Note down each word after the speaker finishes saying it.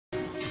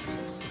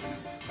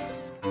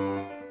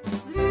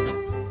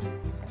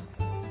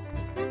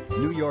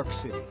New York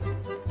City.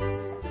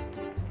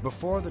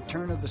 Before the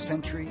turn of the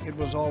century, it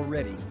was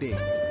already big,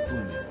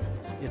 booming.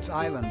 Its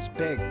islands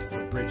begged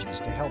for bridges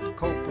to help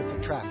cope with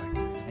the traffic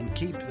and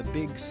keep the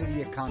big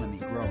city economy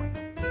growing.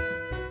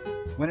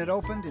 When it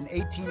opened in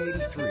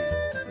 1883,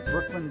 the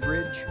Brooklyn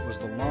Bridge was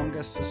the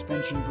longest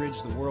suspension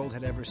bridge the world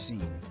had ever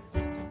seen.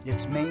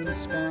 Its main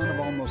span of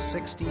almost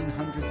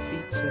 1,600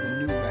 feet set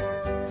a new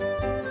record.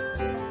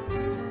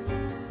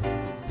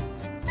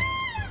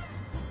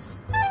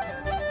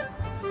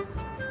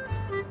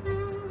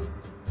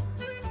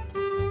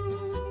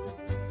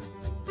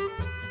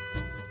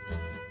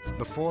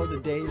 Before the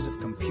days of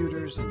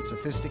computers and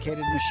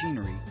sophisticated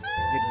machinery,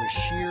 it was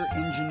sheer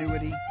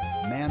ingenuity,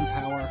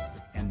 manpower,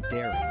 and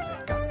daring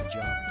that got the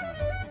job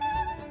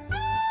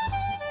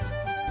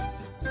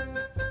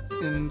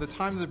done. In the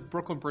time the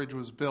Brooklyn Bridge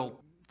was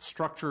built,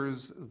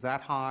 structures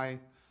that high,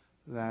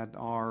 that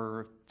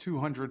are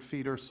 200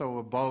 feet or so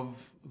above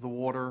the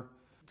water,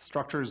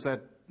 structures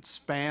that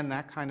span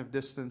that kind of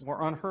distance were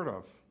unheard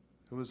of.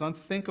 It was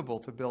unthinkable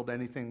to build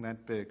anything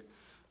that big.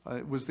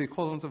 It was the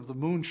equivalent of the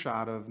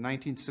moonshot of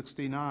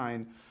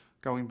 1969,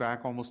 going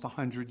back almost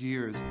 100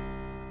 years.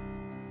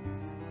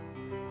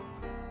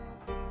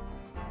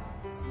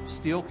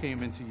 Steel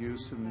came into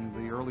use in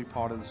the early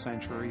part of the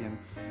century,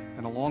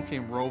 and along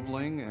came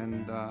Roebling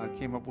and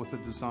came up with a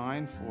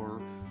design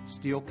for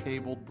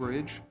steel-cabled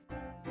bridge.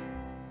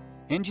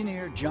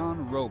 Engineer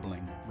John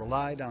Roebling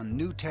relied on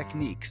new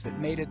techniques that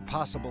made it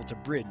possible to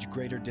bridge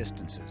greater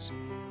distances.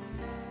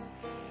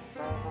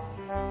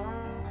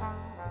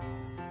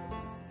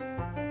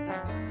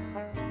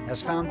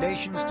 As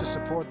foundations to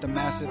support the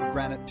massive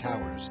granite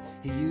towers,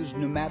 he used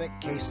pneumatic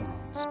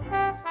caissons.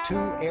 2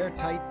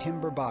 airtight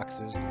timber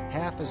boxes,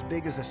 half as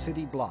big as a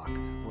city block,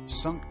 were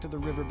sunk to the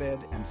riverbed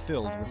and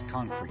filled with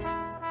concrete.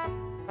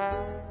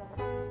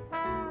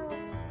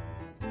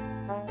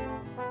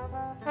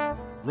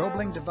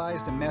 Roebling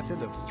devised a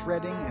method of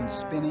threading and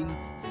spinning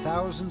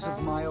thousands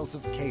of miles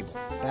of cable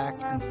back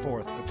and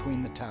forth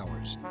between the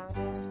towers.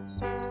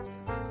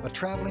 A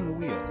traveling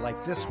wheel like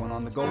this one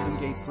on the Golden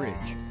Gate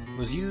Bridge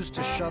was used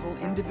to shuttle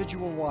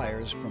individual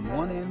wires from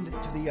one end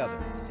to the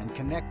other and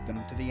connect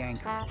them to the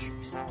anchorage.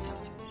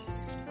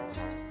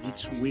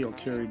 Each wheel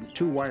carried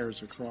 2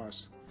 wires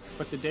across,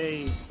 but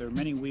today there are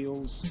many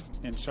wheels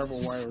and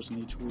several wires in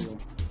each wheel,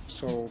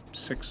 so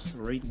 6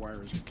 or 8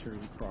 wires are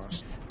carried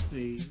across.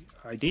 The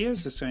idea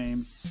is the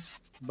same,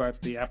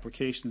 but the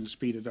application is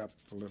speeded up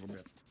a little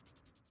bit.